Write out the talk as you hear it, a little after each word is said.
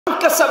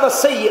Cassava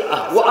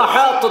সাইয়্যাহ ওয়া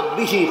আহাতাত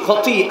বিহি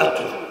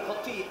খতিআতুহু,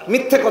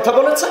 মিথ্যে কথা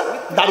বলেছে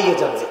দাঁড়িয়ে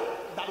যাবে,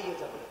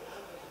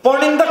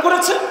 পরনিন্দা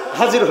করেছে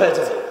হাজির হয়ে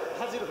যাবে,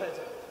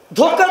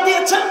 ধোঁকা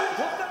দিয়েছে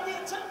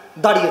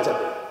দাঁড়িয়ে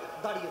যাবে,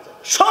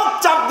 সব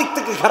চার দিক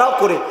থেকে ঘেরাও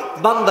করে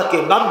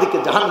বান্দিকে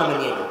জাহান্নামে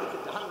নিয়ে যাবে।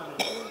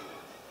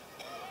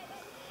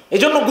 এই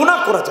জন্য গুনাহ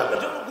করা যাবে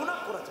না।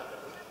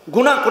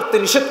 গুনাহ করতে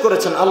নিষেধ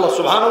করেছেন আল্লাহ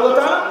সুবহানাহু ওয়া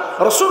তাআলা,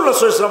 রাসূলুল্লাহ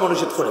সাল্লাল্লাহু আলাইহি ওয়াসাল্লাম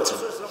নিষেধ করেছেন।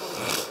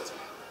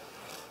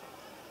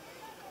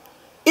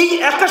 এই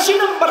 81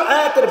 নম্বর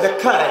আয়াতের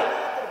ব্যাখ্যায়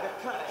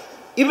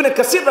ইবনে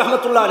কাসির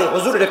রাহমাতুল্লাহ আলাইহি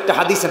হুজুরের একটা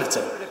হাদিস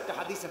এনেছেন,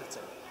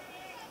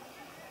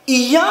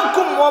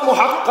 ইয়াকুম ওয়া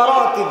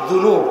মুহাক্কারাতিদ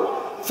যুনুব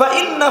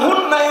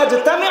ফাইন্নাহুন্না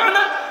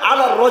ইয়াজতামিউনা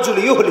আলা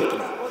আর-রাজুলি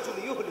ইউহলিকুনা।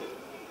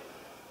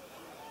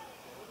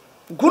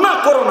 গুনাহ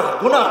করো না,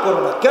 গুনাহ করো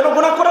না। কেন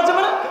গুনাহ করা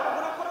যাবে না?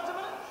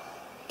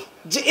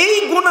 যে এই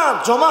গুনাহ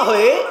জমা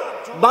হয়ে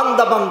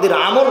বান্দা বান্দির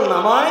আমল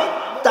নামায়,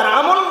 তার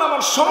আমল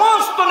নামার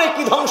সমস্ত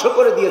নেকি ধ্বংস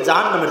করে দিয়ে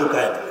জাহান্নামে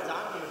ঢুকায় দেবে।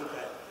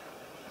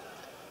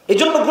 এই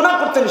জন্য গুনাহ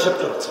করতে নিষেধ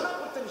করেছে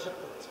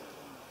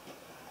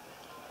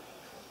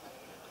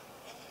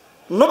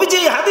নবীজি।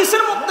 এই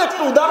হাদিসের মধ্যে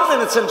একটা উদাহরণ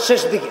এনেছেন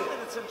শেষ দিকে,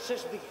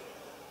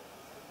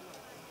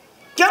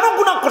 কেন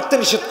গুনাহ করতে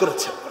নিষেধ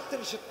করেছে।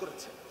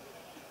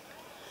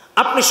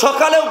 আপনি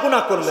সকালেও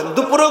গুনাহ করলেন,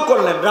 দুপুরেও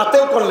করলেন,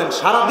 রাতেও করলেন,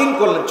 সারাদিন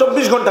করলেন,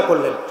 24 ঘন্টা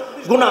করলেন,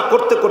 গুনাহ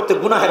করতে করতে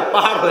গুনাহের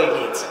পাহাড় হয়ে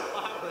গিয়েছে,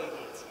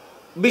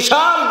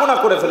 বিশাল গুনাহ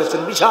করে ফেলেছেন,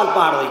 বিশাল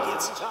পাহাড় হয়ে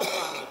গিয়েছে।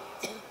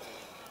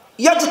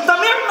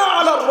 ইয়াজতামিউনা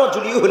আলা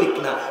আর-রাজুলি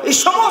ইউহলিকুনা, এই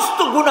সমস্ত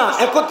গুনাহ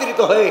একত্রিত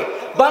হয়ে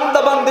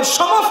বান্দা বান্দির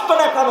সমস্ত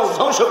নেক আমল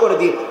ধ্বংস করে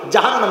দিয়ে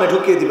জাহান্নামে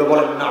ঢুকিয়ে দিবে।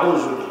 বলেন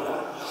নাউযুবিল্লাহ।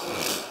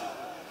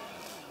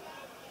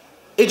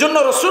 এই জন্য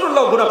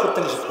রাসূলুল্লাহ গুনাহ করতে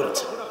নিষেধ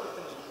করেছেন।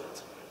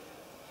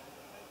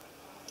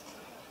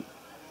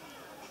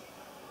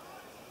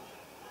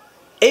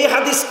 এই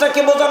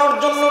হাদিসটাকে বোঝানোর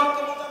জন্য,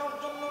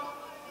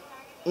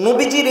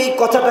 নবীজির এই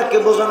কথাটাকে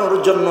বোঝানোর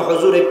জন্য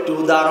হুজুর একটি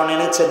উদাহরণ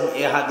এনেছেন।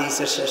 এই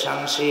হাদিসের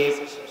শেষাংশে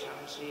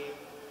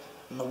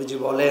নবীজি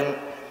বলেন,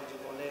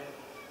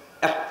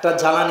 একটা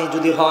জ্বালানি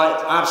যদি হয়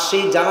আর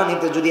সেই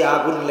জ্বালানিতে যদি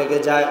আগুন লেগে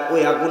যায়,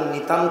 ওই আগুন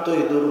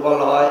নিতান্তই দুর্বল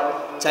হয়,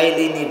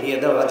 চাইলেই নিভিয়ে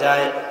দেওয়া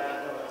যায়।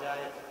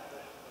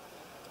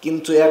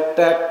 কিন্তু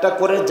একটা একটা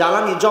করে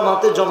জ্বালানি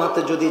জমাতে জমাতে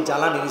যদি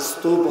জ্বালানির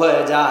স্তূপ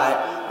হয়ে যায়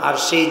আর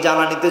সেই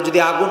জ্বালানিতে যদি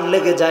আগুন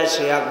লেগে যায়,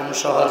 সেই আগুন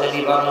সহজে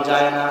নিভানো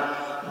যায় না,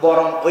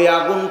 বরং ওই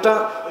আগুনটা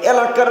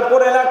এলাকার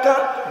পর এলাকা,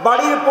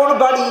 বাড়ির পর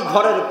বাড়ি,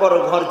 ঘরের পর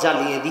ঘর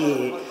জ্বালিয়ে দিয়ে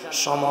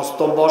সমস্ত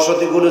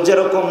বসতিগুলো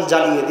যেরকম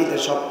জ্বালিয়ে দিতে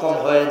সক্ষম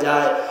হয়ে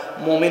যায়।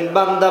 মুমিন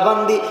বান্দা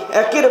বান্দি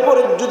একের পর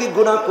এক যদি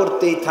গুনাহ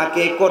করতেই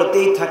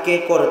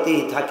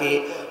থাকে,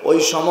 ওই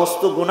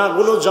সমস্ত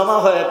গুনাহগুলো জমা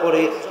হয়ে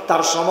পড়ে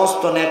তার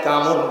সমস্ত নেক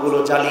আমলগুলো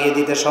জ্বালিয়ে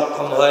দিতে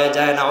সক্ষম হয়ে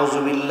যায়।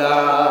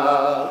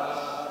 নাউযুবিল্লাহ।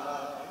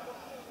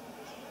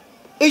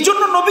 এই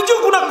জন্য নবীজিও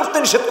গুনাহ করতে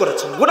নিষেধ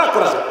করেছেন। গুনাহ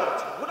করা যাবে,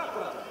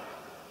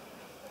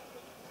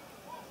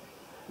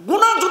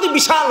 গুনাহ যদি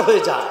বিশাল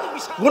হয়ে যায়,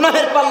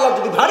 গুনাহের পাল্লা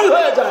যদি ভারী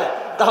হয়ে যায়,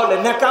 তাহলে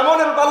নেক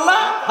আমলের পাল্লা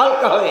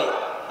হালকা হয়ে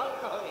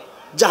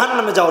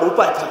জাহান্নামে যাওয়ার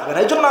উপায় থাকবে না।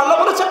 এই জন্য আল্লাহ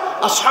বলেছেন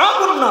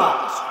আসহাবুন নার,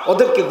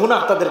 ওদেরকে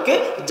গুনাহ তাদেরকে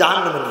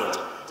জাহান্নামে নিয়ে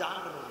যাবে।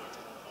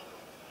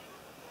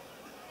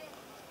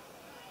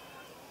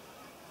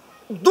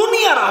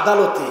 দুনিয়ার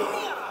আদালতে,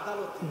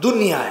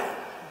 দুনিয়ায়,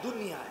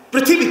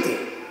 পৃথিবীতে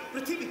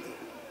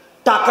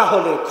টাকা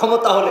হলে,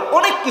 ক্ষমতা হলে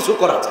অনেক কিছু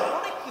করা যায়।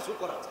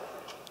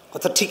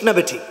 কথা ঠিক না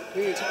বেঠিক?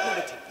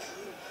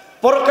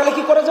 পরকালে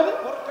কি করা যাবে?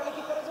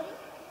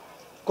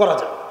 করা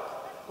যাবে।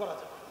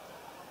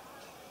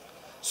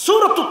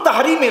 সূরাতুত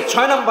তাহরীমে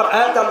 6 নম্বর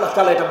আয়াতে আল্লাহ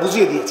তাআলা এটা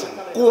বুঝিয়ে দিয়েছেন,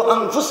 কু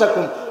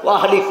আনফুসাকুম ওয়া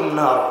আহলিকুম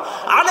নার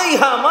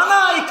আলাইহা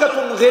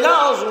মালাইকাতুন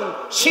গিলাযুন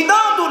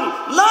শিদাদুন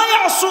লা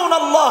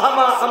ইয়াসুনাল্লাহা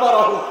মা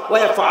আমারাহুম ওয়া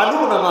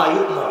ইয়াফআলুনা মা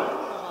ইউমারুন।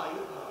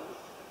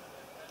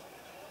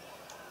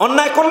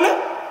 অন্যায় করলে,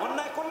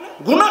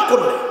 গুনাহ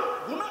করলে,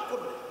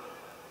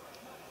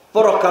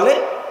 পরকালে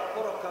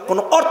কোন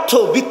অর্থ,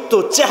 বিত্ত,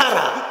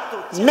 চেহারা,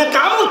 নেক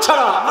আমল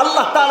ছাড়া,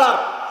 আল্লাহ তাআলার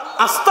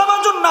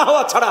আস্থাভাজন না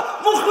হওয়া ছাড়া,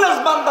 মুখলেস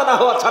বান্দা না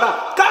হওয়া ছাড়া,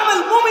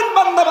 কামেল মুমিন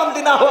বান্দা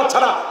বান্দি না হওয়া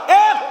ছাড়া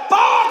এক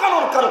পাও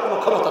কানোর কারো কোনো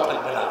ক্ষমতা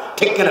থাকবে না।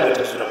 ঠিক কিনা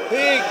বেটা?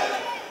 ঠিক।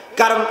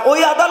 কারণ ওই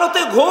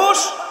আদালতে ঘুষ,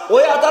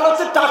 ওই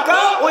আদালতে টাকা,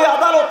 ওই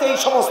আদালতে এই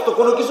সমস্ত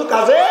কোনো কিছু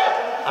কাজে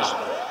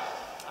আসবে না।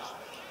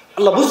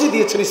 আল্লাহ বুঝিয়ে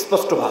দিয়েছেন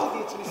স্পষ্টভাবে।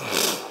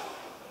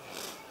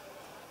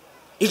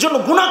 এই জন্য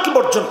গুনাহকে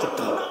বর্জন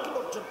করতে হবে।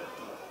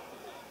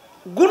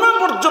 গুনাহ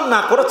বর্জন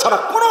না করা ছাড়া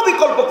কোনো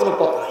বিকল্প, কোনো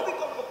পথ নাই।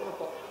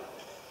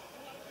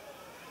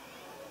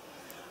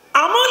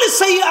 আমল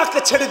সাইয়্যাকে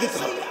ছেড়ে দিতে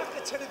হবে।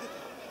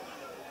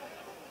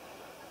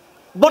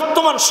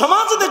 বর্তমান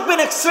সমাজে দেখবেন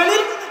এক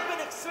শ্রেণীর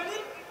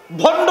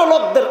ভণ্ড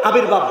লোকদের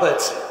আবির্ভাব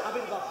হয়েছে,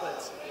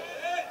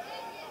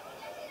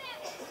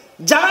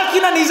 যারা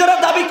কিনা নিজেরা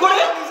দাবি করে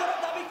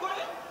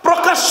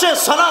প্রকাশ্যে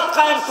সালাত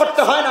কায়েম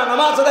করতে হয় না,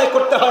 নামাজ আদায়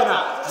করতে হয় না,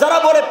 যারা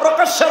বলে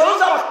প্রকাশ্যে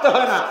রোজা রাখতে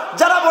হয় না,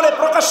 যারা বলে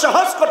প্রকাশ্যে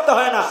হজ করতে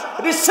হয় না।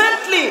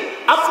 রিসেন্টলি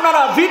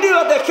আপনারা ভিডিও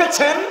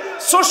দেখেছেন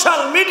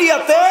সোশ্যাল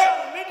মিডিয়াতে,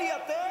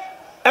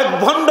 এক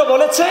ভণ্ড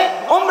বলেছে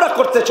ওমরা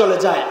করতে চলে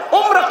যায়,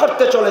 ওমরা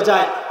করতে চলে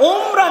যায়,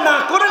 ওমরা না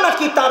করে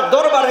নাকি তার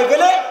দরবারে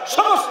গেলে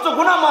সমস্ত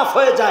গুনাহ মাফ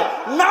হয়ে যায়।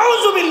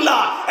 নাউজুবিল্লাহ,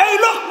 এই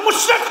লোক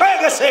মুশরিক হয়ে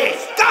গেছে,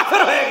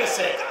 কাফের হয়ে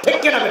গেছে। ঠিক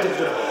কিনা বেঠিক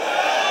জোরে বলেন?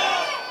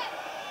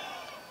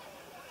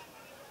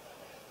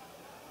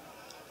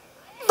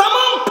 তাম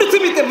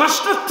পৃথিবীতে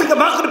মাশরিক থেকে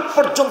মাগরিব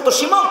পর্যন্ত,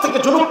 শিমাল থেকে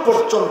জুনুব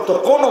পর্যন্ত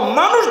কোন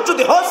মানুষ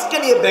যদি হজকে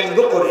নিয়ে ব্যঙ্গ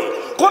করে,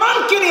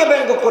 কোরআনকে নিয়ে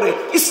ব্যঙ্গ করে,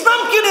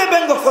 ইসলামকে নিয়ে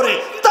ব্যঙ্গ করে,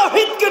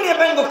 তাওহীদকে নিয়ে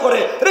ব্যঙ্গ করে,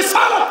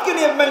 রিসালাতকে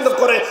নিয়ে ব্যঙ্গ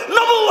করে,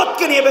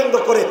 নবুয়তকে নিয়ে ব্যঙ্গ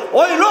করে,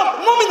 ওই লোক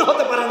মুমিন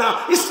হতে পারে না,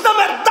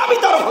 ইসলামের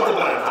দাবিদার হতে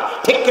পারে না।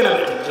 ঠিক কিনা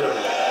বেঠিক?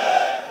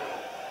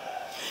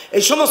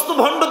 এই সমস্ত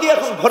ভণ্ড দিয়ে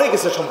এখন ভরে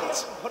গেছে সমাজ।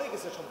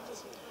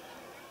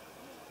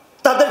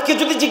 তাদেরকে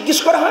যদি জিজ্ঞেস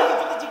করা হয়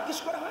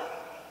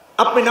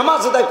আপনি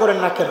নামাজ আদায় করেন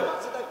না কেন,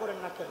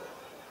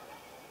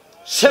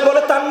 সে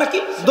বলে তার নাকি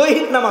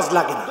দৈহিক নামাজ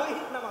লাগে না।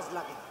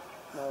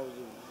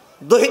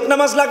 দৈহিক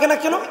নামাজ লাগে না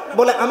কেন?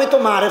 বলে আমি তো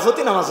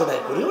মারেফতি নামাজ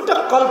আদায় করি, ওটা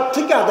কলব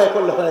থেকে আদায়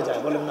করলে হয়ে যায়।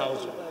 বলেন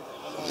নাউজুবিল্লাহ।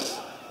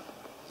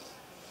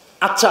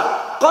 আচ্ছা,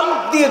 কলব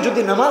দিয়ে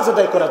যদি নামাজ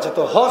আদায় করা যেত,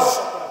 হজ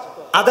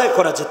আদায়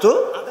করা যেত,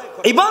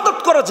 ইবাদত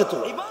করা যেত,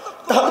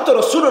 তাহলে তো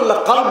রাসূলুল্লাহ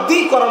কলব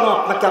দিয়ে করানো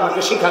আপনাকে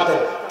আমাকে শিখাতেন।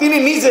 তিনি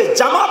নিজে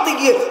জামাতে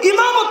গিয়ে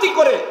ইমামতি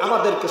করে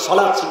আমাদেরকে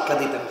সালাত শিক্ষা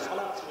দিতেন।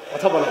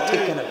 কথা বলেন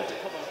ঠিক কিনা?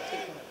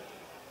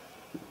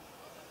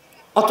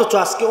 অথচ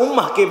আজকে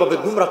উম্মাহকে এভাবে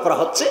গুমরা করা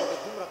হচ্ছে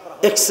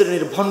এক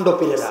শ্রেণীর ভণ্ড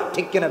পীরেরা।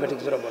 ঠিক কিনা বেঠিক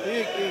জোরে বলেন?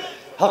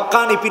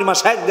 হক্কানি পীর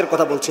মাশায়েখদের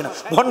কথা বলছি না,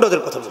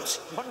 ভণ্ডদের কথা বলছি।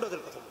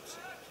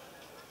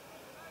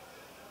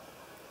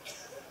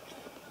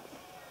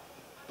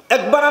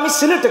 একবার আমি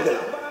সিলেটে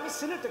গেলাম,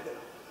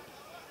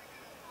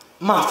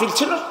 মাহফিল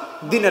ছিল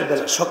দিনের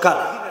বেলা,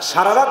 সকালে,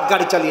 সারা রাত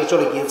গাড়ি চালিয়ে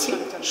চলে গিয়েছি,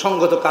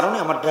 সঙ্গত কারণে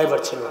আমার ড্রাইভার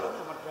ছিল না।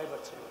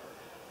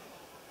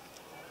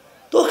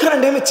 তো ওখানে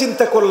নেমে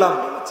চিন্তা করলাম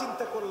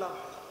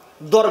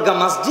দরগা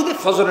মসজিদে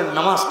ফজরের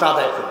নামাজটা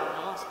আদায় করব।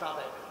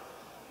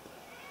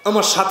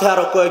 আমার সাথে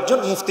আরো কয়েকজন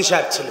মুফতি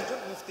সাহেব ছিলেন।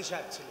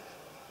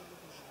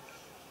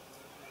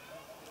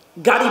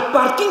 গাড়ি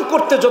পার্কিং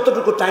করতে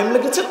যতটুকু টাইম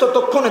লেগেছে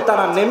ততক্ষণে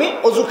তারা নেমে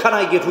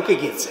অজুখানায় গিয়ে ঢুকে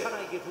গিয়েছে।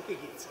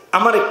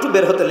 আমার একটু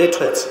বের হতে লেট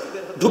হয়েছে,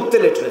 ঢুকতে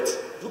লেট হয়েছে।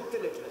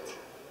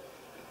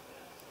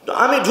 তো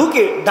আমি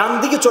ঢুকে ডান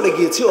দিকে চলে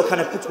গিয়েছি,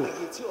 ওখানে পুকুর।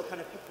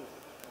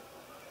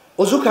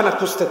 অজুখানা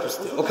খুঁজতে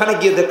খুঁজতে ওখানে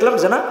গিয়ে দেখলাম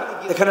যে না,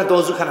 এখানে তো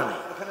অজুখানা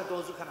নেই,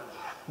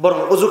 বরং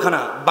অজুখানা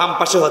বাম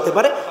পাশে হতে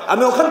পারে,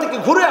 আমি ওখান থেকে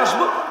ঘুরে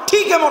আসবো।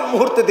 ঠিক এমন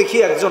মুহূর্তে দেখি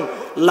একজন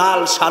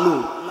লাল শালু,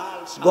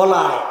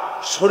 গলায়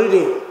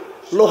শরীরে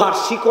লোহার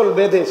শিকল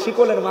বেঁধে,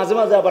 শিকলের মাঝে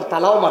মাঝে আবার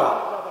তালাও মারা,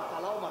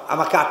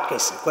 আমাকে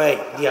আটকাইছে। কয়েক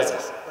দিয়া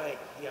যায়,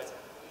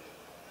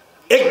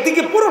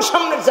 একদিকে পুরো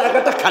সামনের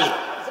জায়গাটা খালি,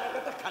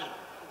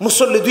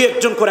 মুসল্লি দুই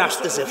একজন করে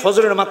আসতেছে,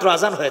 ফজরের মাত্র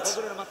আজান হয়েছে।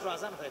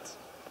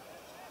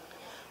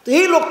 তো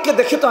এই লোককে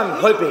দেখে তো আমি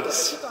ভয় পেয়ে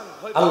গেছি,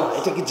 আল্লাহ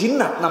এটা কি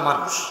জিন্নাত না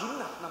মানুষ?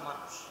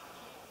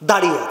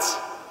 দাঁড়িয়ে আছে,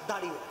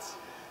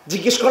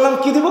 জিজ্ঞেস করলাম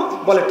কি দিব,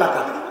 বলে টাকা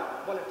দিব।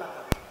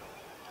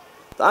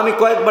 তো আমি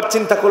কয়েকবার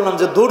চিন্তা করলাম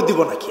যে দৌড় দিব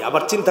নাকি,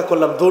 আবার চিন্তা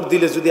করলাম দৌড়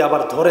দিলে যদি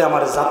আবার ধরে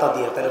আমার জাতা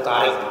দিয়ে, তাহলে তো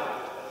আরেক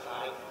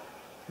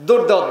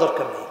দৌড় দেওয়ার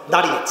দরকার নেই।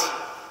 দাঁড়িয়েছি,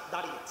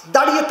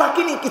 দাঁড়িয়ে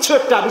তাকিনি, কিছু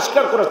একটা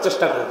আবিষ্কার করার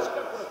চেষ্টা করব।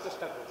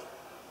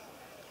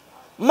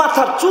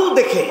 মাথার চুল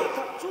দেখে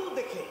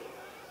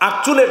আর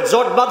চুলের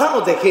জট বাঁধানো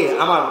দেখে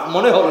আমার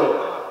মনে হলো,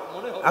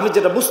 আমি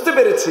যেটা বুঝতে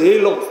পেরেছি, এই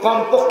লোক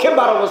কমপক্ষে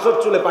 12 বছর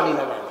চুলে পানি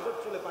লাগায়,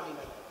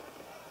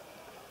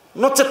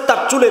 নচেত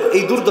তার চুলের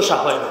এই দুর্দশা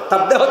হয় না,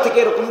 তার দেহ থেকে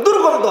এরকম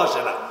দুর্গন্ধ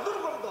আসে না।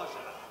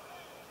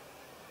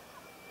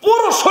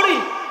 পুরো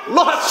শরীর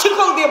লোহার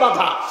শিকল দিয়ে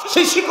বাঁধা,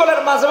 সেই শিকলের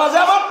মাঝে মাঝে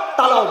আবার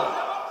তালাও।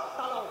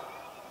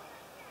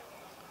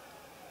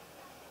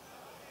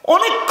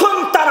 অনেকক্ষণ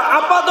তার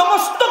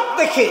আপাদমস্তক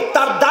দেখে,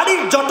 তার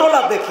দাড়ির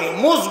জটলা দেখে,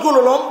 মুছগুলো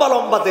লম্বা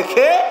লম্বা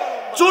দেখে,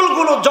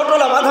 চুলগুলো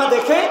জটলা বাঁধা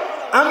দেখে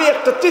আমি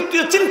একটা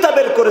তৃতীয় চিন্তা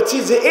বের করেছি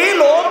যে এই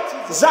লোক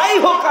যাই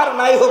হোক আর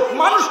নাই হোক,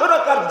 মানুষের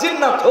হোক আর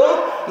জিন্নাত হোক,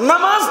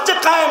 নামাজ যে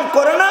কায়েম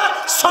করে না,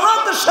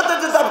 সালাতের সাথে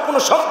যে তার কোনো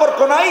সম্পর্ক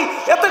নাই,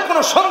 এতে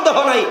কোনো সন্দেহ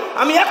নাই।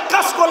 আমি এক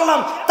কাজ করলাম,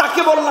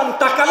 তাকে বললাম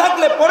টাকা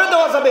লাগলে পরে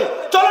দেওয়া যাবে,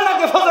 চলেন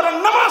আগে ফজরের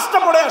নামাজটা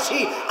পড়ে আসি।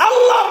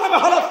 আল্লাহর নামে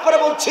হলফ করে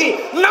বলছি,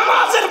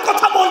 নামাজের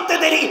কথা বলতে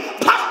দেরি,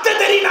 ভাবতে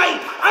দেরি নাই।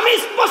 আমি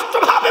স্পষ্ট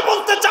ভাবে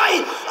বলতে চাই,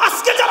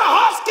 আজকে যারা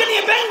হজকে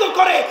নিয়ে ব্যঙ্গ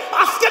করে,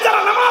 আজকে যারা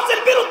নামাজের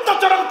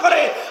বিরুদ্ধাচরণ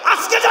করে,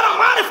 আজকে যারা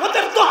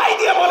মারিফতের দোহাই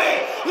দিয়ে বলে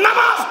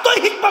নামাজ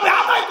দৈহিকভাবে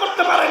আদায়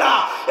করতে পারে না,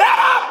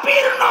 এরা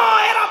পীর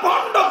নয়, এরা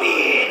ভণ্ড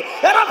পীর,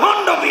 এরা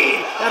ভণ্ড পীর,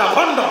 এরা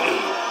ভণ্ড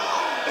পীর।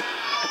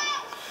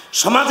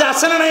 সমাজে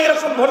আছে না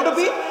এরকম ভণ্ড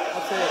পীর?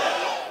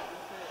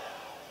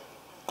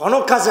 কোনো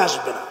কাজে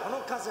আসবে না, কোনো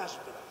কাজে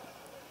আসবে না।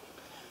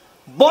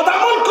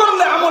 বদামল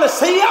করলে, আমলে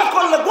সাইয়্যা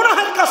করলে,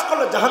 গুনাহের কাজ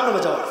করলে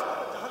জাহান্নামে যাওয়া।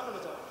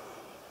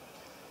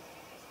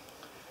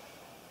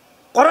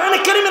 কোরআনে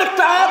কারীমের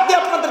একটা আয়াত দিয়ে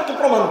আপনাদেরকে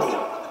প্রমাণ দিই।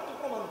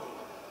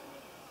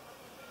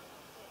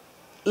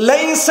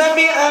 ليس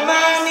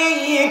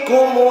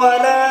بأمانيكم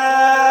ولا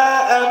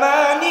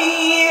أماني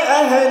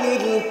أهل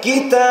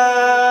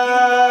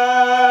الكتاب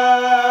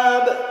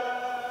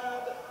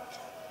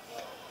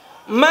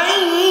من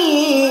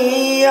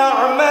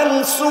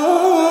يعمل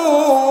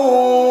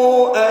سوءا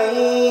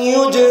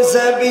يجز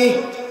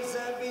به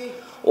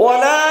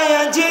ولا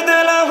يجد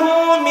له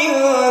من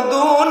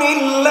دون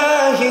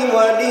الله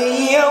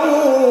وليا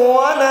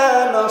ولا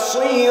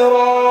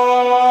نصيرا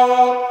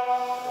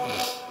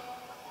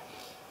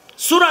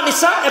সূরা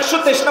নিসা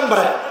 123 নম্বর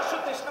আয়াত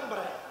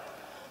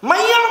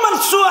মাইয়ামাল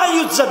সুআ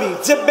ইউজাবি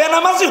যে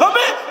বেনামাজি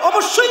হবে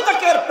অবশ্যই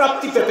তাকে এর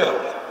প্রাপ্তি পেতে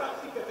হবে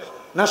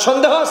না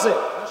সন্দেহ আছে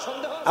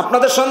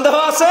আপনাদের সন্দেহ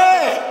আছে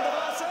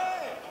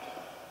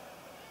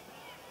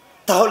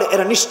তাহলে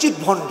এরা নিশ্চিত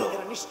ভণ্ড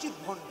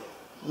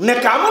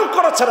নেক আমল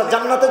করা ছাড়া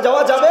জান্নাতে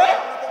যাওয়া যাবে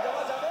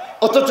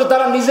অথচ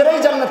তারা নিজেরাই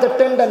জান্নাতের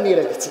টেন্ডার নিয়ে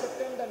রেখেছে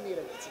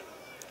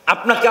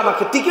আপনাকে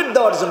আমাকে টিকিট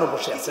দেওয়ার জন্য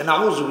বসে আছে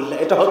নাউজুবিল্লাহ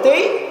এটা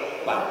হতেই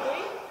পারে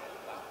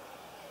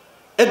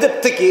এদের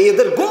থেকে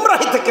এদের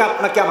গুমরাহি থেকে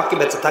আপনাকে আমাকে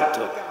বেঁচে থাকতে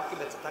হবে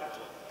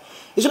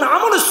এই জন্য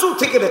আমলে সু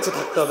থেকে বেঁচে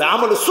থাকতে হবে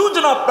আমলে সু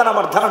যেন আপনার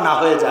আমার ধারা না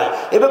হয়ে যায়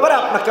এ ব্যাপারে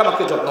আপনাকে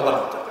আমাকে যত্নবান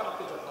হতে হবে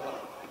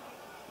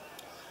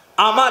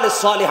আমালে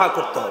সালিহা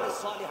করতে হবে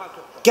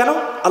কেন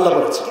আল্লাহ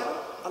বলেছেন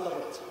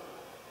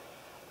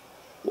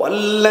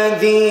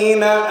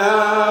والذين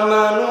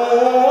آمنوا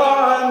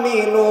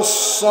وعملوا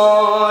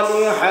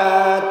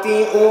الصالحات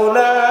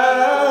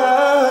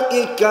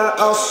أولئك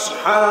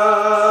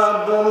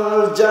أصحاب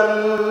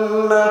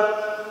الجنة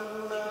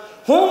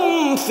هم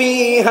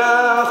فيها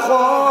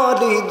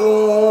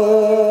خالدون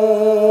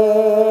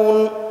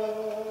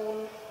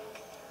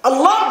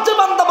الله যে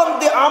বান্দা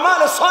বান্দী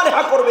আমাল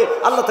সালিহা করবে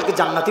আল্লাহ তাকে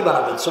জান্নাতি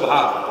বানাবেন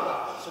সুবহানাল্লাহ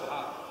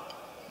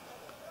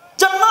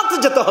জান্নাতে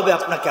যেতে হবে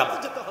আপনাকে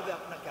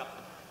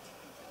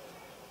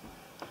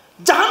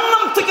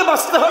জাহান্নাম থেকে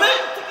বাঁচতে হলে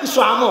কিছু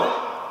আমল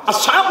আর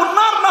সাহাবুন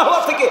নার না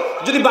হওয়া থেকে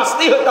যদি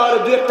বাঁচতেই হয় তাহলে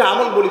দুই একটা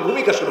আমল বলি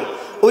ভূমিকা শুরু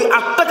ওই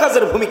 8টা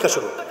কাজের ভূমিকা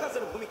শুরু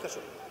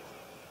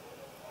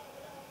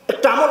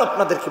একটা আমল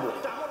আপনাদেরকে বলি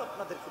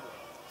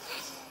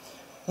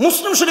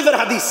মুসলিম শরীফের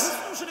হাদিস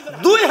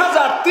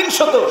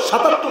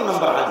 2377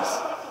 নম্বর হাদিস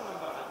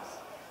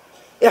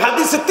এই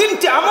হাদিসে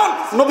 3টি আমল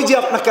নবীজি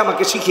আপনাকে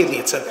আমাকে শিখিয়ে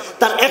দিয়েছেন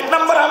তার 1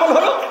 নম্বর আমল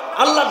হলো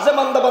আল্লাহর যে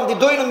বান্দা বান্দি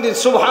দৈনন্দিন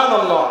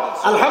সুবহানাল্লাহ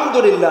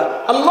আলহামদুলিল্লাহ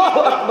আল্লাহু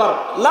আকবার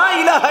লা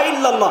ইলাহা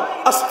ইল্লাল্লাহ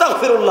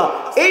আস্তাগফিরুল্লাহ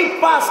এই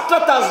 5টা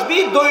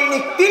তাসবিহ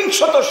দৈনিক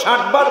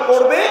 360 বার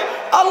পড়বে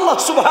আল্লাহ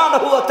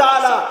সুবহানাহু ওয়া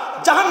তাআলা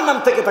জাহান্নাম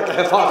থেকে তাকে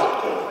হেফাজত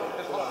করবে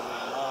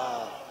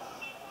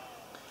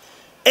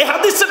এই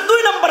হাদিসের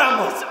 2 নম্বর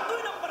আমল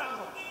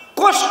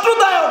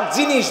কষ্টদায়ক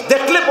জিনিস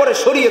দেখলে পরে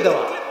সরিয়ে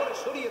দেওয়া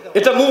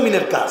এটা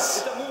মুমিনের কাজ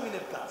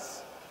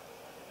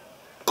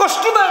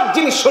কষ্টদায়ক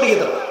জিনিস সরিয়ে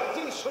দেওয়া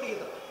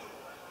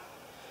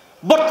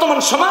বর্তমান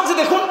সমাজে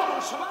দেখুন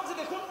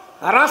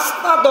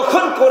রাস্তা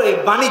দখল করে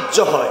বাণিজ্য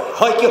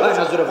হয় কি হয়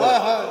না জোরে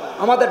বলেন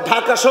আমাদের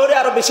ঢাকা শহরে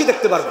আরো বেশি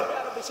দেখতে পারবেন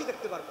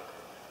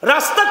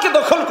রাস্তাকে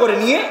দখল করে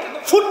নিয়ে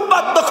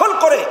ফুটপাত দখল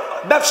করে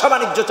ব্যবসা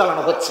বাণিজ্য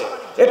চালানো হচ্ছে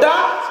এটা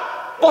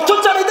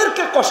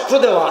পথচারীদেরকে কষ্ট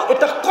দেওয়া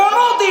এটা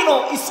কোনোদিনও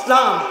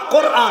ইসলাম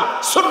কোরআন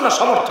সুন্নাহ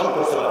সমর্থন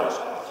করতে পারে না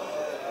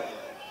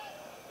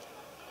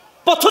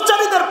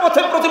পথচারীদের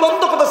পথে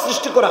প্রতিবন্ধকতা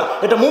সৃষ্টি করা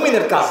এটা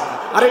মুমিনের কাজ না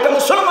আর এটা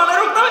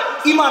মুসলমানেরও নয়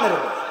ঈমানেরও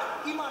নয়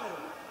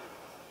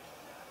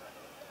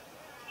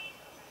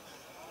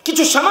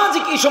কিছু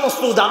সামাজিক এই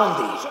সমস্ত উদাহরণ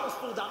দিই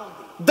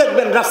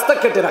দেখবেন রাস্তা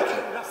কেটে রাখে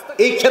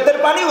এই ক্ষেতের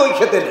পানি ওই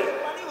ক্ষেতে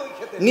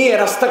নিয়ে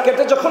রাস্তা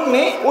কেটে যখন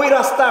ওই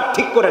রাস্তা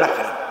ঠিক করে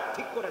রাখে না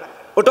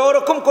ওটা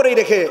ওরকম করেই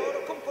রেখে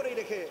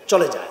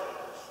চলে যায়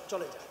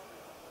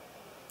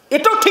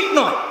এটাও ঠিক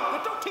নয়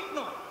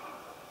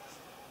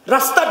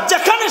রাস্তার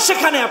যেখানে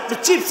সেখানে আপনি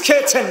চিপস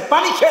খেয়েছেন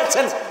পানি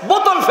খেয়েছেন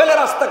বোতল ফেলে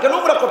রাস্তাকে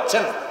নোংরা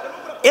করছেন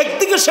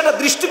একদিকে সেটা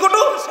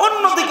দৃষ্টিকটু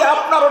অন্যদিকে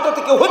আপনার ওটা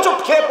থেকে হোঁচট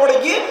খেয়ে পড়ে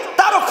গিয়ে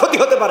তারও ক্ষতি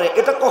হতে পারে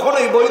এটা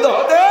কখনোই বৈধ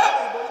হতে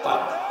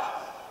পারে না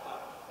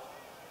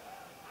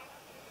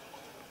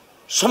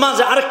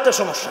সমাজে আরেকটা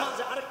সমস্যা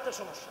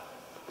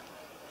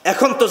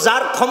এখন তো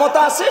যার ক্ষমতা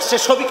আছে সে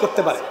সবই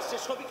করতে পারে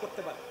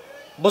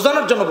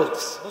বোঝানোর জন্য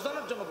বলতেছি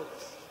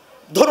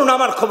ধরুন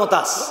আমার ক্ষমতা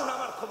আছে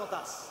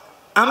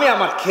আমি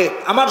আমার ক্ষেত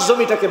আমার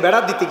জমিটাকে বেড়া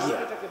দিতে গিয়ে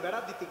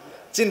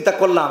চিন্তা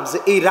করলাম যে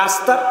এই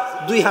রাস্তার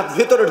 2 হাত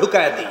ভেতরে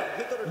ঢুকায়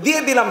দিয়ে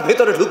দিলাম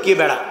ভেতরে ঢুকিয়ে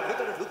বেড়া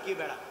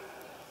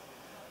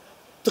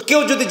তো কেউ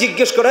যদি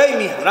জিজ্ঞেস করে এই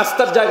মিয়া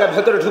রাস্তার জায়গায়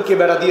ভেতরে ঢুকিয়ে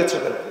বেড়া দিয়েছো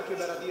কেন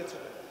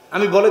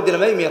আমি বলে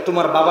দিলাম এই মিয়া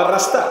তোমার বাবার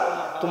রাস্তা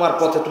তোমার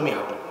পথে তুমি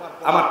হাঁটো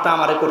আমারটা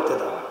আমারে করতে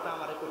দাও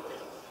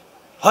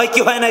হয় কি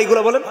হয় না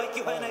এগুলো বলেন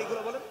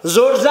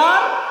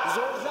জোরজার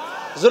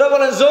জোরে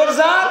বলেন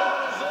জোরজার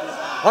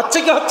হচ্ছে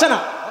কি হচ্ছে না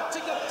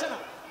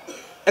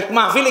এক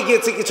মাহফিলে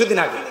গিয়েছে কিছুদিন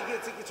আগে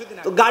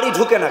তো গাড়ি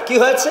ঢুকে না কি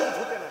হয়েছে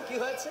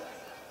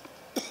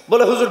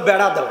বলে হুজুর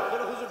বেড়া দাও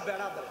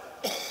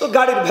তো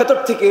গাড়ির ভেতর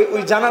থেকে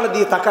ওই জানালা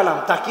দিয়ে তাকালাম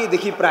তাকিয়ে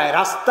দেখি প্রায়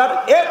রাস্তার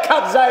 1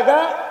 হাত জায়গা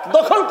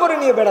দখল করে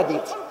নিয়ে বেড়া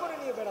দিয়েছে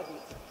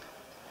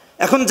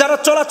এখন যারা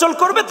চলাচল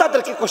করবে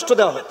তাদেরকে কষ্ট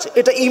দেওয়া হচ্ছে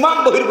এটা ঈমান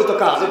বহির্ভূত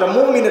কাজ এটা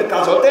মুমিনের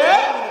কাজ হতে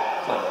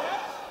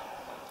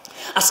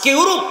আজকে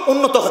ইউরোপ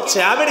উন্নত হচ্ছে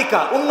আমেরিকা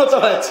উন্নত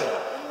হয়েছে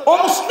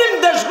অমুসলিম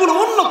দেশগুলো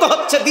উন্নত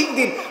হচ্ছে দিন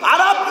দিন, আর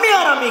আপনি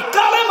আর আমি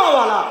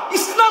কালেমাওয়ালা,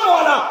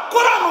 ইসলামওয়ালা,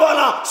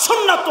 কোরআনওয়ালা,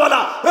 সুন্নাতওয়ালা,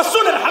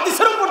 রাসূলের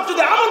হাদিসের উপর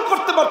যদি আমল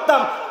করতে পারতাম,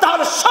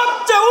 তাহলে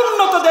সবচেয়ে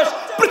উন্নত দেশ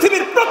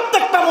পৃথিবীর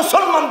প্রত্যেকটা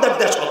মুসলমানদের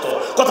দেশ হতো।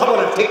 কথা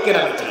বলেন ঠিক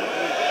কিনা?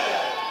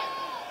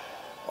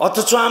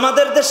 অথচ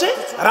আমাদের দেশে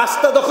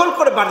রাস্তা দখল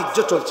করে বাণিজ্য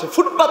চলছে,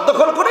 ফুটপাত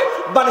দখল করে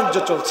বাণিজ্য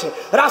চলছে,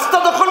 রাস্তা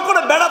দখল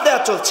করে বেড়া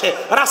দেওয়া চলছে,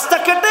 রাস্তা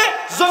কেটে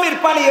জমির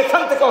পানি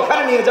এখান থেকে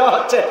ওখানে নিয়ে যাওয়া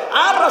হচ্ছে,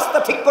 আর রাস্তা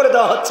ঠিক করে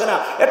দেওয়া হচ্ছে না।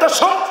 এটা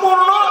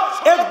সম্পূর্ণ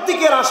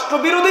একদিকে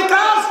রাষ্ট্রবিরোধী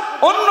কাজ,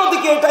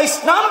 অন্যদিকে এটা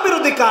ইসলাম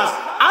বিরোধী কাজ।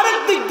 আরেক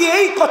দিক দিয়ে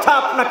এই কথা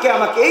আপনাকে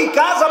আমাকে, এই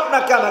কাজ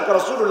আপনাকে আমাকে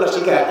রাসূলুল্লাহ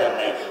শিখায় দেন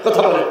নাই। কথা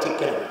বলেন ঠিক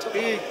কিনা?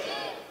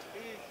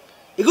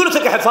 এগুলো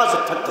থেকে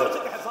হেফাজত থাকতে হবে।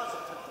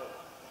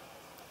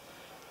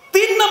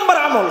 3 নম্বর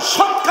আমল,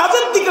 সৎ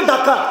কাজের দিকে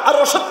ডাকা আর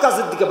অসৎ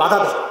কাজের দিকে বাধা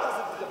দেয়।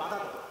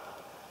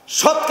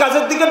 সৎ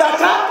কাজের দিকে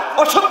ডাকা,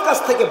 অসৎ কাজ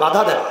থেকে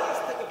বাধা দেয়।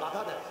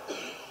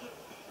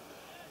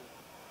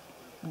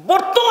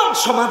 বর্তমান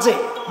সমাজে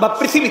বা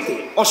পৃথিবীতে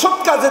অসৎ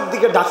কাজের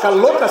দিকে ডাকার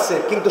লোক আছে,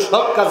 কিন্তু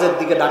সৎ কাজের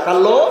দিকে ডাকার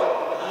লোক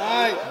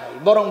নাই,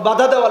 বরং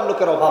বাধা দেওয়ার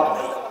লোকের অভাব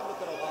নাই,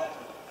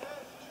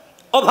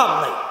 অভাব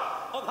নাই।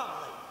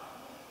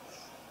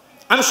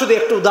 আমি শুধু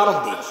একটু উদাহরণ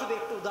দিই,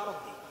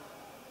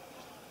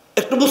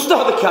 একটু বুঝতে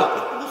হবে, খেয়াল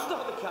করুন।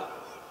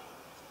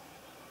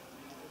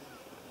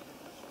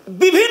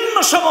 বিভিন্ন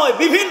সময়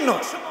বিভিন্ন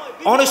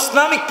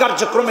অনইসলামিক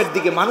কার্যক্রমের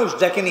দিকে মানুষ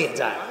ডেকে নিয়ে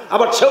যায়,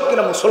 আবার সেও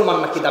কিনা মুসলমান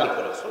নাকি দাবি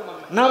করে,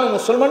 নামও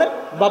মুসলমানের,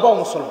 বাবাও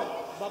মুসলমান।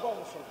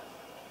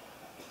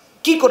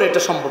 কি করে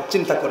এটা সম্ভব?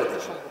 চিন্তা করে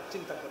দেখুন।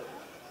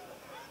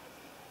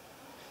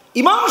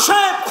 ইমাম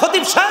সাহেব,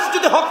 খতিব সাহেব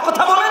যদি হক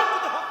কথা বলেন,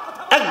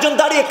 একজন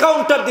দাঁড়িয়ে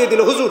কাউন্টার দিয়ে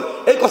দিল, হুজুর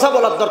এই কথা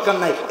বলার দরকার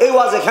নাই, এই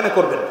ওয়াজ এখানে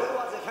করবেন।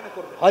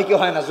 হয় কি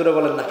হয় না? জোরে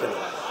বলেন না কেন?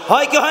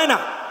 হয় কি হয় না?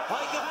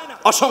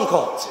 অসংখ্য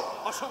হচ্ছে।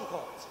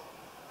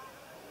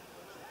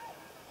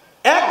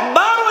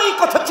 একবার ওই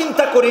কথা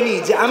চিন্তা করিনি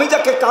যে আমি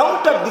যাকে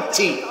কাউন্টার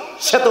দিচ্ছি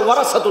সে তো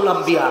ওয়ারাসাতুল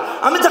আম্বিয়া,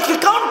 আমি যাকে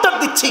কাউন্টার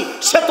দিচ্ছি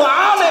সে তো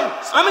আলেম,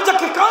 আমি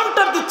যাকে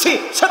কাউন্টার দিচ্ছি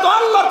সে তো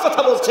আল্লাহর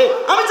কথা বলছে,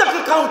 আমি যাকে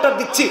কাউন্টার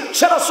দিচ্ছি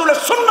সে রাসূলের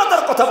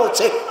সুন্নাতের কথা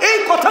বলছে। এই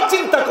কথা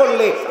চিন্তা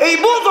করলে, এই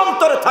বোধ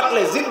অন্তরে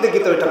থাকলে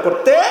জিন্দেগিতে এটা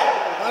করতে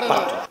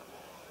পারত।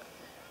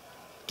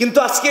 কিন্তু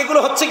আজকে এগুলো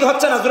হচ্ছে কি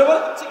হচ্ছে না? জোরে বল।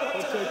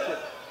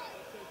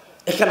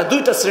 এখানে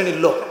 2টা শ্রেণীর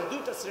লোক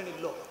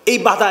এই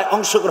বাধায়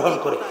অংশগ্রহণ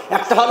করে,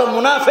 একটা হলো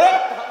মুনাফিক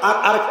আর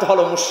আরেকটা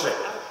হলো মুশরিক।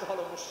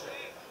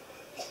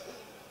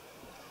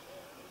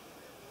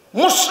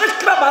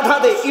 মুশরিকরা বাধা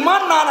দেয়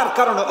ঈমান না আনার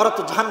কারণে, ওরা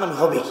তো জাহান্নামী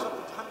হবেই।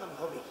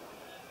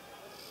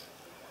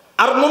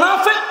 আর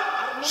মুনাফিক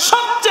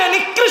সবচেয়ে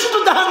নিকৃষ্ট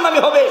জাহান্নামী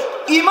হবে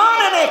ঈমান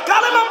এনে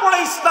কালেমা পড়ে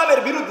ইসলামের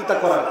বিরোধিতা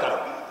করার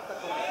কারণে।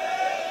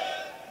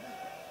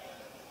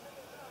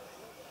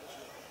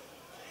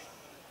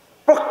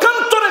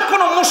 পক্ষান্তরে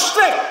কোন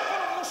মুশরিক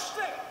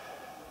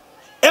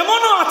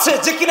এমনও আছে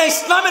যে কিনা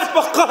ইসলামের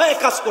পক্ষ হয়ে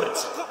কাজ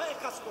করেছে।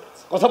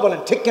 কথা বলেন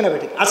ঠিক কিনা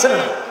বেঠিক? আছে না?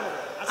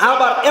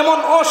 আবার এমন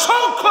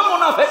অসংখ্য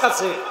মুনাফিক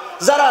আছে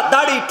যারা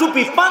দাড়ি,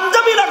 টুপি,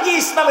 পাঞ্জাবি লাগিয়ে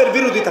ইসলামের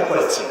বিরোধিতা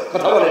করেছে।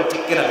 কথা বলেন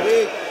ঠিক কিনা?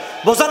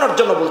 বোঝানোর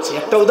জন্য বলছি,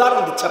 একটা উদাহরণ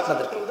দিচ্ছি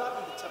আপনাদেরকে।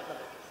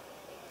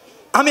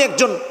 আমি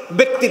একজন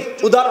ব্যক্তির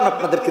উদাহরণ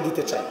আপনাদেরকে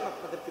দিতে চাই।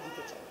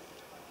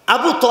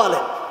 আবু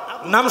তালেব,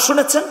 নাম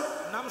শুনেছেন?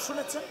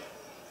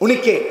 উনি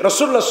কে?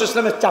 রাসূলুল্লাহ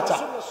সাল্লাল্লাহু আলাইহি ওয়াসাল্লামের চাচা।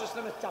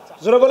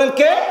 জোরে বলেন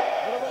কে?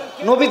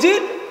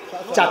 নবীজির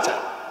চাচা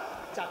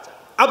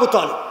আবু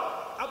তালেব।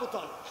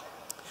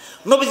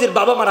 নবীজির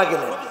বাবা মারা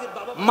গেলেন,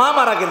 মা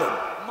মারা গেলেন,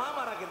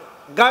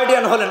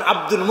 গার্ডিয়ান হলেন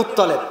আব্দুল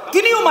মুত্তালিব,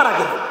 তিনিও মারা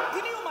গেলেন।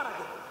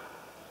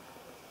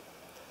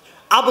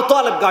 আবু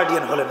তালেব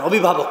গার্ডিয়ান হলেন,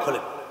 অভিভাবক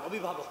হলেন।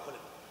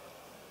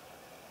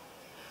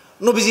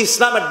 নবীজি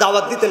ইসলামের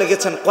দাওয়াত দিতে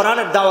লেগেছেন,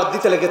 কোরআনের দাওয়াত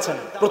দিতে লেগেছেন,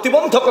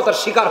 প্রতিবন্ধকতার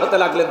শিকার হতে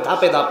লাগলেন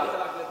ধাপে ধাপে।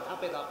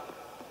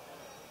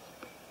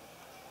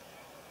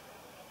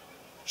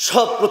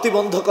 সব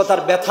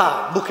প্রতিবন্ধকতার ব্যথা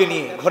বুকে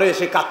নিয়ে ঘরে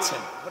এসে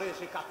কাঁদছেন।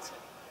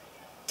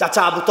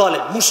 চাচা আবু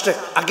তালেব মুশরিক,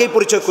 আগেই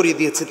পরিচয় করিয়ে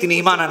দিয়েছে, তিনি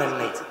ঈমান আনেন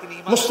নাই,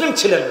 মুসলিম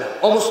ছিলেন না,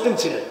 অমুসলিম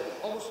ছিলেন।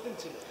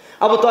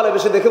 আবু তালেব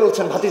এসে দেখে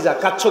বলছেন, ভাতিজা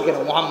কাঁদছো কেন?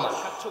 মুহাম্মদ।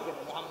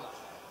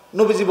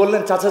 নবীজি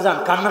বললেন, চাচা যান,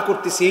 কান্না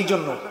করতেছি এই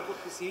জন্য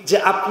যে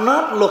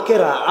আপনার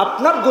লোকেরা,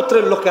 আপনার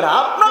গোত্রের লোকেরা,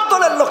 আপনার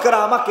দলের লোকেরা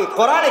আমাকে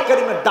কোরআনে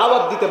কারীমের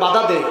দাওয়াত দিতে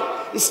বাধা দেয়,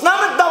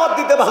 ইসলামের দাওয়াত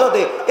দিতে বাধা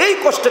দেয়, এই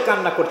কষ্টে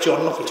কান্না করছি,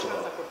 অন্য কিছু না।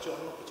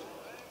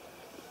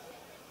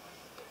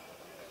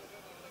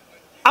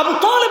 আবু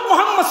তালেব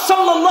মুহাম্মদ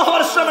সাল্লাল্লাহু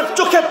আলাইহি ওয়াসাল্লামের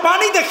চোখে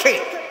পানি দেখে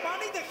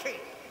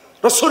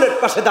রাসূলের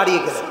পাশে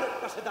দাঁড়িয়ে গেলেন,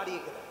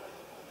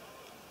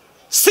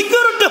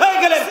 সিকিউরিটি হয়ে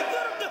গেলেন।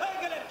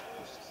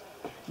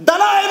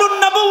 দালাইলুন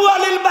নবুওয়া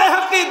লিল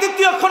বাইহাকি,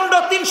 দ্বিতীয় খণ্ড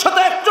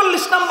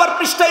 341 নম্বর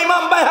পৃষ্ঠা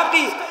ইমাম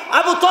বাইহাকি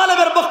আবু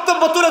তালেবের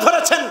বক্তব্য তুলে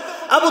ধরেছেন।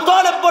 আবু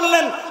তালেব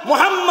বললেন,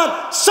 মুহাম্মদ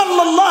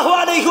সাল্লাল্লাহু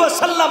আলাইহি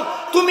ওয়াসাল্লাম,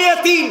 তুমি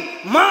এতিম,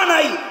 মা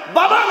নাই,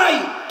 বাবা নাই,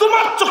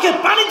 তোমার চোখে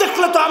পানি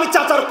দেখলে তো আমি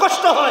চাচার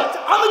কষ্ট হয়,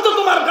 আমি তো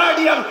তোমার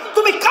গার্ডিয়ান,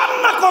 তুমি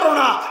কান্না করো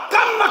না,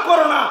 কান্না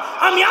করো না।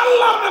 আমি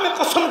আল্লাহর নামে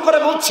কসম করে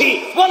বলছি,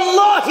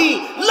 ওয়াল্লাহি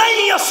লা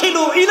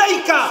ইয়াসিলু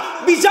ইলাইকা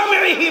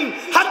বিজামিহিম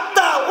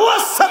হাত্তা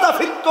ওয়াসাদা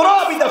ফিত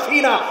তুরাবি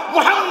দাফিনা।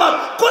 মুহাম্মদ,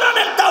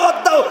 কোরআনের দাওয়াত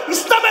দাও,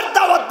 ইসলামের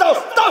দাওয়াত দাও,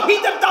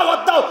 তাওহীদের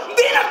দাওয়াত দাও,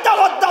 দ্বীনের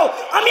দাওয়াত দাও।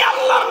 আমি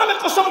আল্লাহর নামে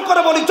কসম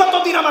করে বলি,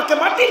 যতদিন আমাকে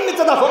মাটির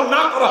নিচে দাফন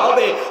না করা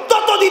হবে,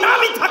 ততদিন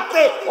আমি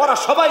থাকতে ওরা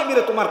সবাই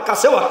মিলে তোমার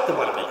কাছেও আসতে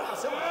পারবে না।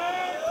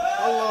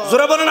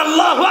 জোরে বলেন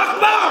আল্লাহু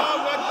আকবার।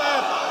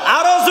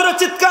 আরো জোরে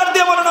চিৎকার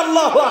দিয়ে বলেন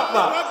আল্লাহু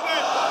আকবার।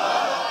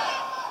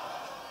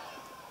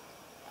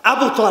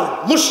 আবু তালেব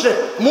মুশরিক,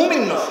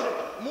 মুমিন নয়,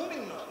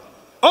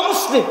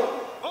 অমুসলিম,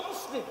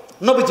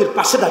 নবীজির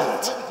পাশে দাঁড়িয়ে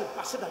আছে।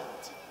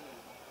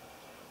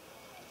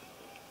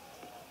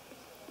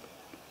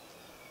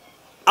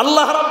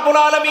 আল্লাহ রাব্বুল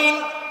আলামিন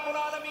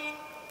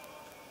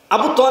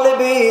আবু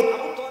তালেবের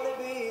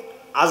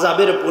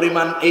আযাবের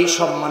পরিমাণ এই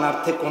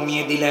সম্মানার্থে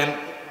কমিয়ে দিলেন।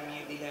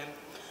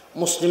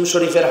 মুসলিম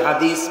শরীফের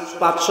হাদিস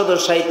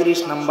 537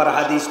 নম্বর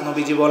হাদিস,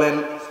 নবীজি বলেন,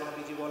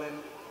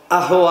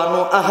 আহওয়ানু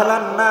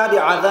আহলান নারি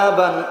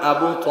আযাবান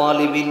আবু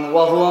তালিবিন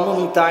ওয়া হুয়া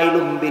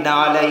মুনতাইলুম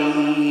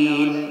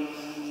বিনালাইন।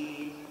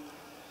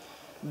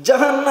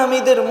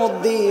 জাহান্নামীদের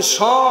মধ্যে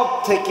সব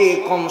থেকে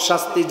কম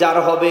শাস্তি যার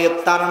হবে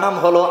তার নাম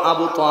হলো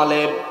আবু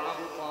তালেব।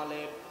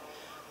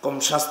 কম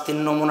শাস্তির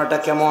নমুনাটা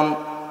কেমন?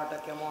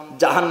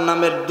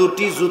 জাহান্নামের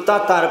দুটি জুতা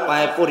তার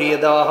পায়ে পরিয়ে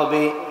দেওয়া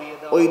হবে।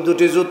 ওই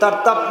দুটি জুতার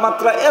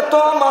তাপমাত্রা এত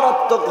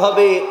মারাত্মক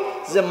হবে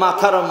যে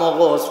মাথার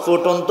মগজ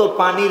ফুটন্ত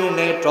পানির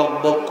ন্যায়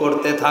টকবক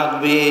করতে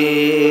থাকবে।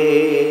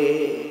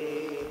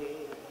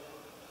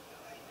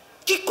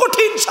 কি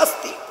কঠিন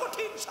শাস্তি!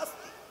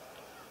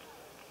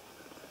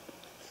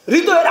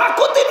 হৃদয়ের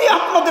আকুতি নিয়ে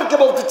আপনাদেরকে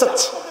বলতে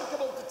চাচ্ছি,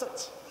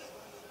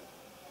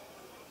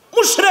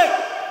 মুশরিক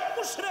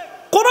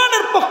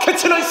কোরআনের পক্ষে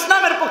ছিল,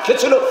 ইসলামের পক্ষে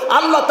ছিল,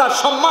 আল্লাহ তার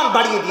সম্মান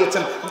বাড়িয়ে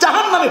দিয়েছেন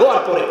জাহান্নামী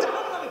হওয়ার পরে।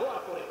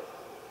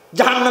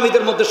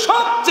 জাহান্নামীদের মধ্যে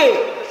সবচেয়ে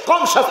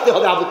কম শাস্তি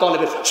হবে আবু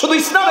তালেবের, শুধু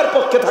ইসলামের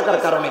পক্ষে থাকার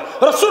কারণে,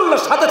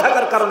 রাসূলের সাথে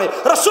থাকার কারণে,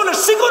 রাসূলের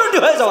সিকিউরিটি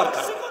হয়ে যাওয়ার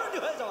কারণে।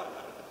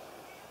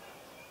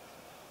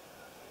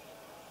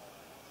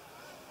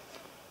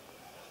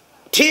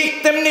 ঠিক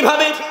তেমনি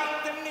ভাবে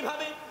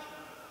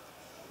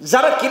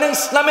যারা কিনা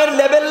ইসলামের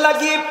লেবেল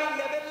লাগিয়ে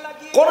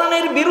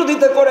কোরআনের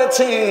বিরোধিতা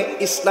করেছে,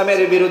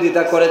 ইসলামের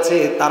বিরোধিতা করেছে,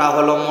 তারা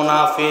হলো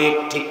মুনাফিক।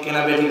 ঠিক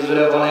কিনা বেঠিক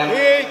জোরে বলেন?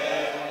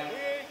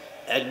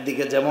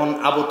 একদিকে যেমন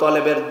আবু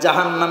তালেবের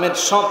জাহান্নামের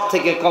সব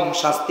থেকে কম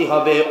শাস্তি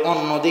হবে,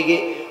 অন্যদিকে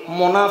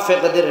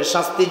মুনাফিকদের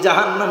শাস্তি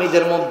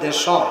জাহান্নামীদের মধ্যে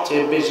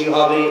সবচেয়ে বেশি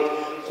হবে।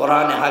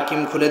 কোরআনে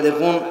হাকিম খুলে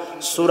দেখুন,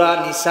 সূরা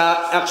নিসা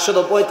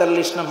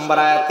 145 নম্বর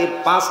আয়াতে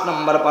 5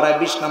 নম্বর পারায়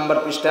 20 নম্বর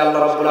পৃষ্ঠায়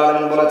আল্লাহ রাব্বুল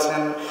আলামিন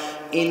বলেছেন,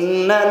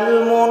 ইন্নাল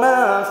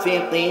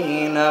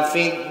মুনাফিকিনা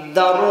ফিদ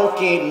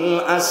দারকিল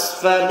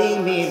আসফালি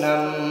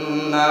মিনান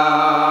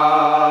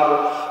নার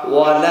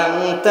ওয়া লান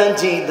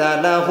তাজিদা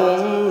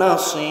লাহুম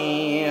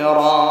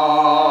নাসীরা।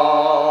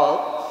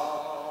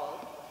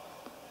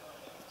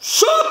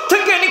 সব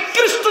থেকে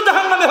নিকৃষ্ট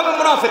জাহান্নামে হবে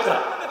মুনাফিকরা।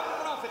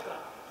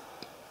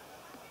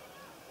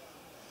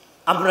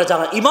 আমরা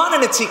যারা ঈমান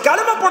এনেছি,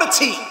 কালেমা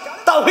পড়েছি,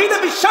 তাওহীদে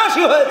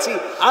বিশ্বাসী হয়েছি,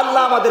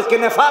 আল্লাহ আমাদেরকে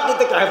নেফাক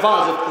থেকে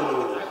হেফাজত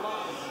করুন।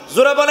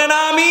 জোরে বলেন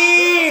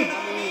আমিন।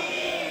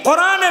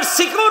 কোরআনের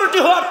সিকিউরিটি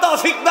হওয়ার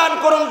তৌফিক দান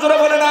করুন, জোরে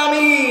বলেন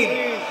আমিন।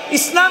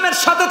 ইসলামের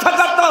সাথে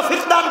থাকার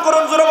তৌফিক দান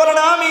করুন, জোরে বলেন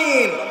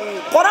আমিন।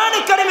 কোরআন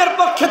কারীমের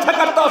পক্ষে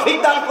থাকার তৌফিক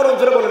দান করুন,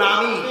 জোরে বলেন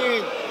আমিন।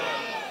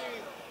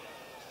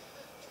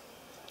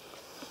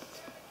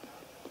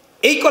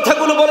 এই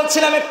কথাগুলো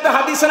বলেছিলাম একটা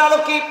হাদিসের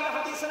আলোকে।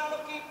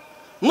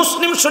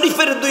 মুসলিম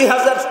শরীফের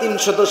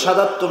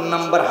 2377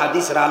 নম্বর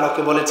হাদিসের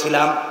আলোকে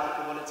বলেছিলাম,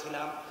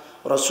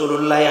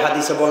 রাসূলুল্লাহ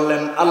হাদিসে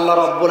বললেন, আল্লাহ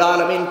রাব্বুল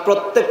আলামিন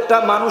প্রত্যেকটা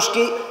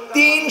মানুষকে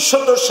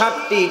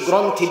 360টি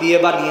গ্রন্থি দিয়ে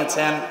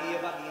বানিয়েছেন।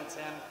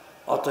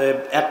 অতএব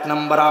 1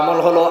 নম্বর আমল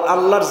হলো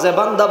আল্লাহর যে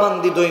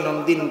বান্দাবান্দি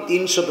দৈনন্দিন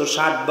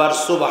 360 বার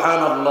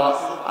সুবহানাল্লাহ,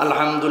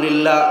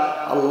 আলহামদুলিল্লাহ,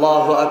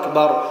 আল্লাহু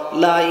আকবার,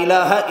 লা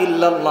ইলাহা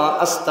ইল্লাল্লাহ,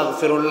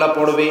 আস্তাগফিরুল্লাহ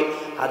পড়বে।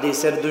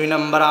 হাদিসের 2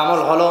 নম্বর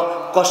আমল হলো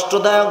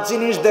কষ্টদায়ক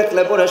জিনিস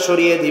দেখলে পরে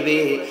সরিয়ে দিবে।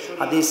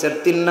 হাদিসের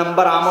 3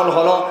 নম্বর আমল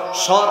হলো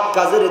সৎ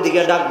কাজের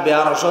দিকে ডাকবে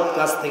আর অসৎ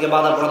কাজ থেকে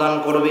বাধা প্রদান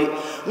করবে।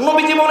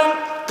 নবীজি বলেন,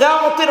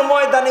 কিয়ামতের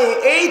ময়দানে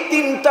এই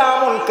 3টা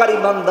আমলকারী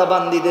বান্দা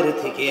বান্দীদের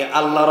থেকে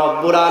আল্লাহ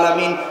রাব্বুল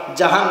আলামিন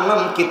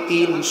জাহান্নামকে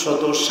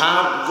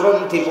 360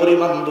 গ্রন্থি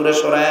পরিমাণ দূরে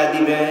সরায়া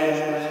দিবেন।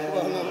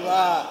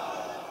 সুবহানাল্লাহ,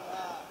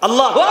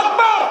 আল্লাহু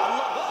আকবার।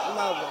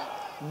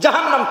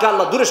 জাহান্নামকে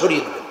আল্লাহ দূরে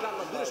সরিয়ে দিবেন।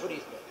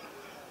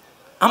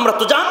 আমরা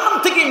তো জাহান্নাম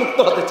থেকেই মুক্ত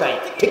হতে চাই,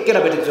 ঠিক কিনা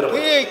বেঠিক জোরে?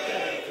 ঠিক।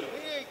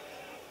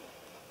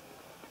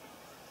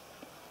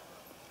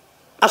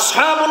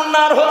 আসহাবুন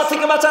নার হওয়া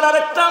থেকে বাঁচার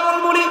আরেকটা আমল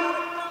বলি।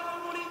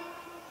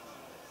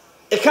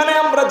 এখানে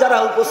আমরা যারা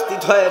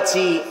উপস্থিত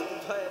হয়েছি,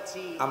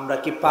 আমরা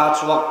কি 5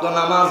 ওয়াক্ত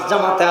নামাজ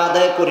জামাতে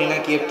আদায় করি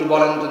নাকি? একটু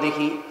বলেন তো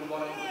দেখি।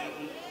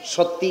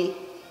 সত্যি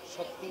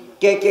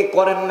কে কে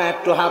করেন না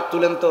একটু হাত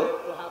তুলেন তো।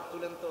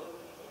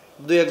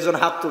 2-1 জন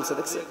হাত তুলছে,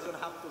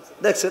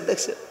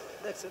 দেখছেন?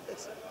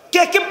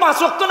 কে কে 5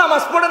 ওয়াক্ত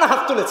নামাজ পড়ে না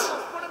হাত তুলেছে?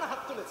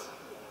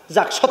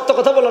 যাক, সত্য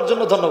কথা বলার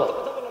জন্য ধন্যবাদ।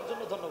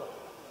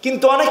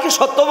 কিন্তু অনেকে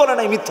সত্য বলে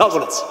নাই, মিথ্যা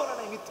বলেছে।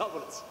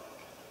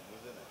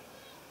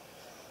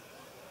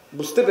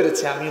 বুঝতে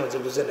পেরেছি আমিও যে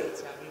বুঝে নাই।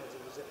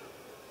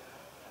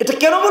 এটা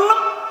কেন বললাম?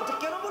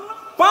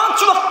 5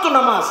 ওয়াক্ত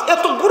নামাজ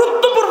এত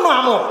গুরুত্বপূর্ণ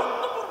আমল।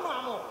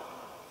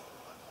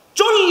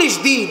 40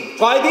 দিন।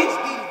 কয়দিন?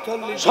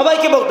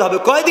 সবাইকে বলতে হবে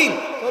কয়দিন?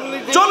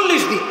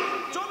 40 দিন।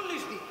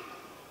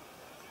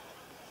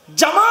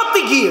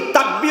 জামাতে গিয়ে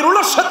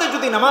তাকবীরুলের সাথে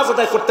যদি নামাজ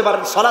আদায় করতে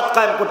পারেন, সালাত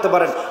কায়েম করতে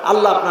পারেন,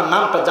 আল্লাহ আপনার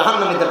নামটা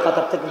জাহান্নামীদের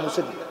কাতার থেকে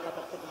মুছে দিবেন।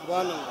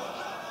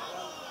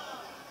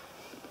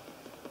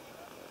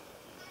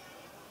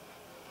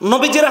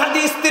 নবীজির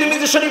হাদিস,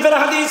 তিরমিজি শরীফের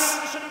হাদিস,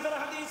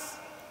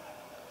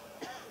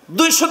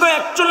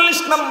 241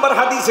 নম্বর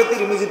হাদিসে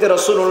তিরমিজিতে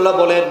রাসূলুল্লাহ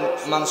বলেন,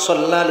 মান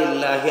সাল্লা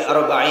লিল্লাহি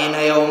 40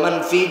 ইয়াওমান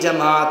ফি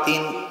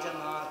জামাতিন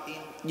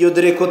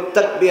ইউদরিকুত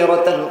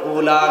তাকবীরাতাল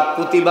উলা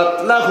কুতিবাত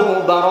লাহু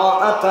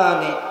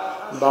বারাআতানি,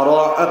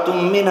 বারাআতুম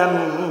মিনান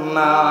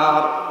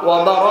নার ওয়া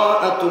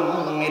বারাআতুম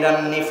মিনান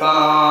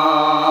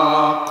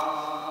নিফাক।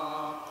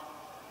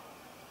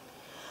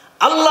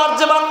 আল্লাহর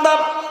যে বান্দা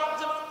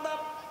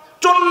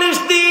 40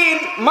 দিন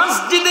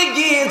মসজিদে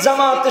গিয়ে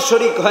জামাতে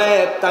শরীক হয়ে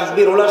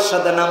তাকবীরুলের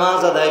সাথে নামাজ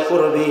আদায়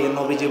করবে,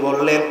 নবীজি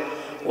বললেন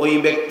ওই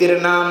ব্যক্তির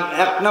নাম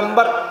 1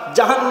 নাম্বার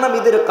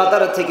জাহান্নামীদের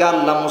কাতার থেকে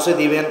আল্লাহ মুছে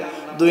দিবেন।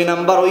 2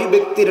 নাম্বার ওই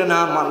ব্যক্তির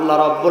নাম আল্লাহ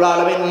রাব্বুল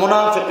আলামিন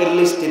মুনাফিকের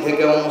লিস্ট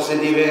থেকে মুছে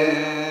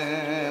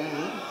দিবেন।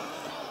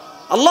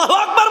 আল্লাহু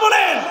আকবার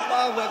বলেন।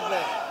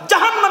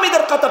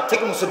 জাহান্নামীদের কাতার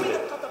থেকে মুছে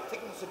দিবেন।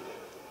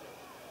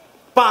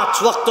 5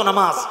 ওয়াক্ত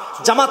নামাজ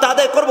জামাতে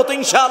আদায় করব তো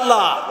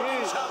ইনশাআল্লাহ।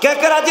 কে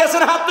কে রাজি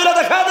আছেন? হাত তুলে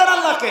দেখায় দেন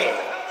আল্লাহকে।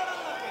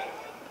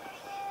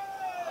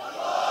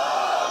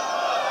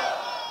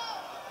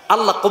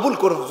 আল্লাহ কবুল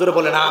করুন, জোরে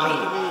বলেন আমিন।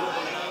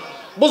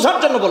 বোঝার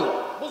জন্য বলবো,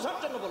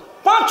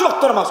 5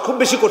 ওয়াক্ত নামাজ খুব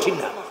বেশি কঠিন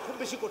না।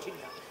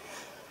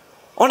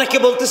 অনেকে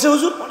বলতেছে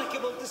হুজুর,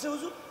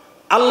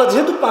 আল্লাহ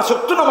যেহেতু 5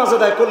 ওয়াক্ত নামাজ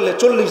আদায় করলে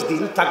 40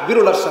 দিন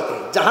তাকবীরুলের সাথে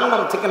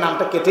জাহান্নাম থেকে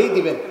নামটা কেটেই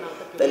দিবেন,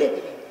 তাহলে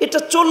এটা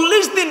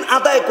 40 দিন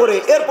আদায় করে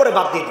এরপরে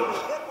বাদ দিয়ে দিবেন।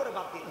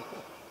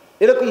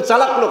 এরকম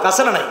চালাক লোক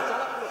আছে না নাই?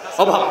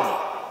 অভাব নেই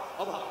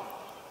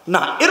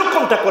না,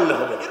 এরকমটা করলে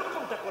হবে।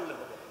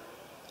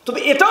 তবে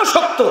এটাও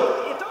সত্য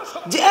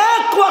যে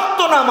 1 ওয়াক্ত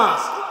নামাজ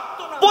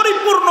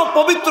পরিপূর্ণ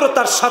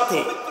পবিত্রতার সাথে,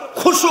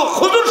 খুশু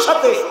খুজুর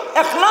সাথে,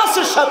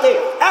 ইখলাসের সাথে,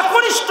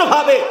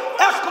 একনিষ্ঠভাবে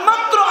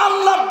একমাত্র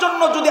আল্লাহর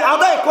জন্য যদি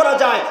আদায় করা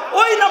যায়,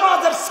 ওই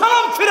নামাজের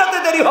সালাম ফিরাতে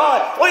দেরি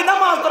হয়, ওই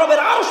নামাজ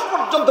রবের আরশ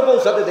পর্যন্ত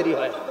পৌঁছাতে দেরি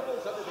হয়।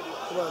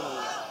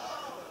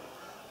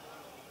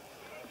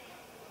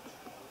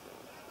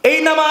 এই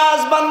নামাজ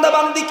বান্দা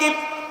বান্দিকে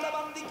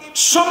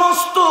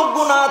সমস্ত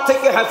গুনাহ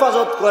থেকে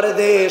হেফাজত করে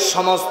দে,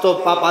 সমস্ত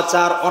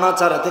পাপাচার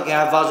অনাচার থেকে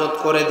হেফাজত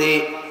করে দে।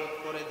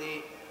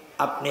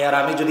 আপনি আর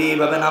আমি যদি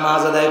এইভাবে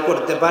নামাজ আদায়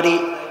করতে পারি,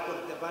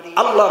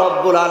 আল্লাহ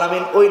রাব্বুল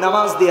আলামিন ওই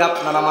নামাজ দিয়ে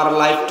আপনার আমার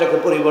লাইফটাকে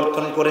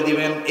পরিবর্তন করে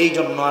দিবেন। এই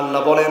জন্য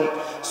আল্লাহ বলেন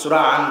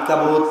সূরা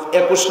আনকাবুত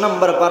 21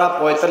 নম্বর পারা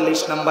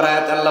 45 নম্বর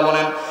আয়াত আল্লাহ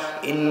বলেন,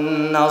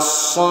 ইন্নাস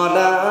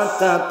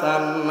সালাতা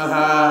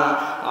তানহা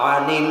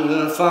আনিল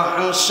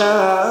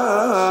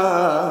ফাহশাই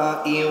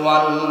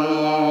ওয়াল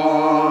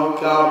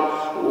মুনকার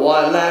ওয়া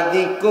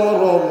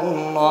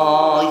লাযিকরুল্লাহি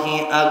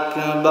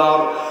আকবার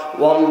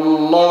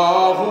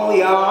ওয়াল্লাহু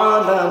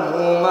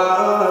ইয়ালামু মা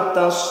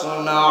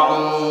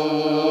তাসনাউন।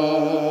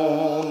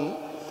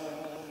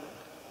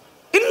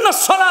 ইন্নাস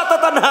সালাতা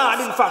তানহা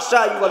আনিল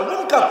ফাহশাই ওয়াল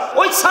মুনকার,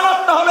 ওই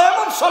সালাতটা হলো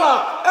এমন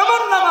সালাত,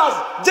 এমন নামাজ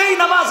যেই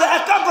নামাজে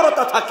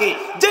একাগ্রতা থাকে,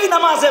 যেই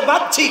নামাজে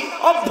বাহ্যিক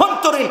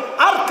অভ্যন্তরীণ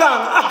আরকান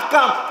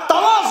আহকাম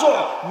তাওয়াজু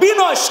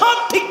বিনয় সব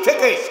ঠিক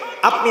থেকে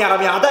আপনি আর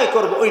আমি আদায়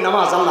করব, ওই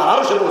নামাজ আল্লাহর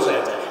আরশে পৌঁছে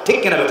যায়। ঠিক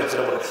কিনা বেঠিক?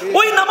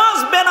 ওই নামাজ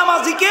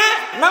বেনামাজিকে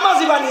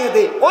নামাজি বানিয়ে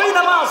দে, ওই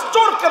নামাজ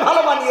চোরকে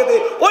ভালো বানিয়ে দে,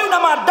 ওই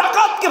নামাজ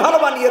ডাকাতকে ভালো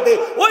বানিয়ে দে,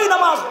 ওই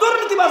নামাজ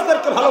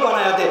দুর্নীতিবাজদেরকে ভালো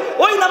বানায় দে,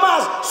 ওই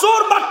নামাজ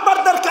চোর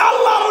বাটপারদেরকে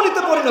আল্লাহর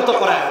ওলিতে পরিণত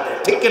করায় দে।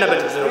 ঠিক কিনা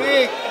বেঠিক?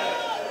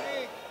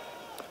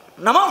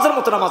 নামাজের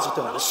মতো নামাজ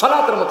হতে পারে,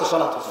 সালাতের মতো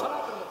সালাত হতে পারে,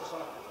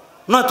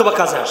 নয়তো বা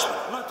কাজে আসবে।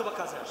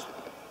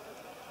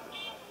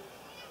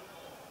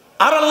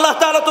 আর আল্লাহ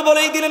তাআলা তো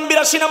বলেই দিলেন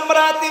 82 নম্বর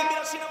আয়াতে,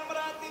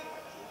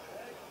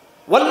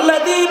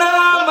 ওয়াল্লাযীনা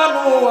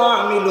আমানু ওয়া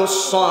আমিলুস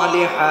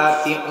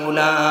সালিহাতি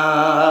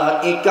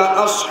উলাইকা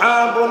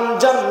আসহাবুল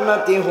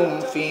জান্নাতি হুম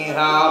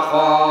ফিহা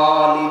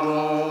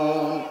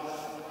খালিদুন।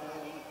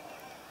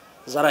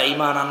 যারা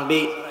ঈমান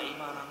আনবে,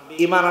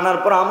 ঈমান আনার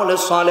পর আমলে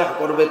সালেহ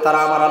করবে, তারা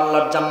আমার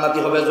আল্লাহর জান্নাতি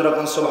হবে।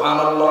 যেরকম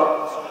সুবহানাল্লাহ।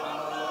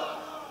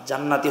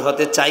 জান্নাতি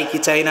হতে চাই কি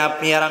চাই না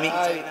আপনি আর আমি?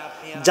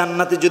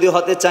 জান্নাতি যদি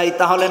হতে চাই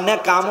তাহলে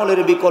নেক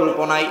আমলের বিকল্প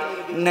নাই।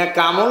 নেক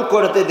আমল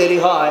করতে দেরি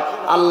হয়,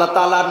 আল্লাহ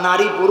তাআলা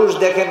নারী পুরুষ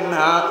দেখেন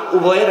না,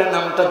 উভয়ের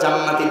নামটা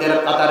জান্নাতীদের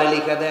কাতারে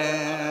লিখে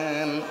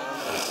দেন।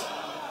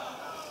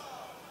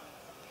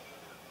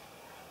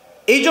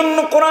 এই জন্য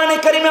কোরআনে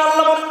কারিমে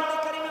আল্লাহ বলেন,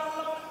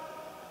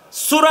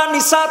 সূরা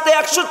নিসাতে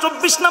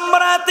 124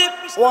 নম্বর আয়াতে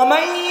ওয়া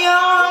মান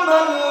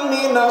ইয়ামাল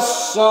মিনাস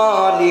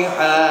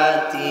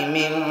সালিহাতি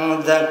মিন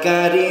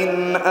যাকারিন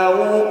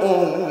আও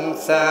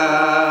উনসা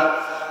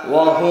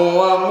ওয়া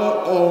হুয়া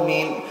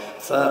মুমিন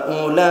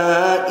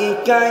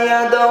ফাউলাইকা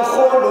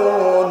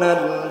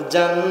ইয়াদখুলুনাল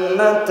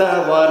জান্নাতা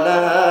ওয়া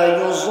লা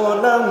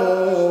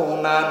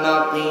ইউযলামুনা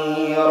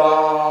নাকিরা।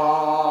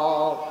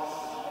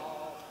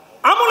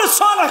 আমলে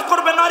সালেহ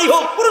করবে, নারী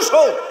হোক পুরুষ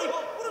হোক,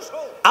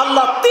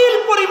 আল্লাহ তিল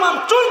পরিমাণ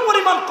চুল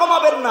পরিমাণ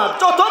কমাবেন না,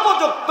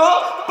 যথোপযুক্ত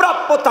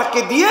প্রাপ্য তাকে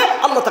দিয়ে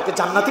আল্লাহ তাকে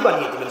জান্নাতি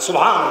বানিয়ে দিবেন।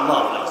 সুবহানাল্লাহ।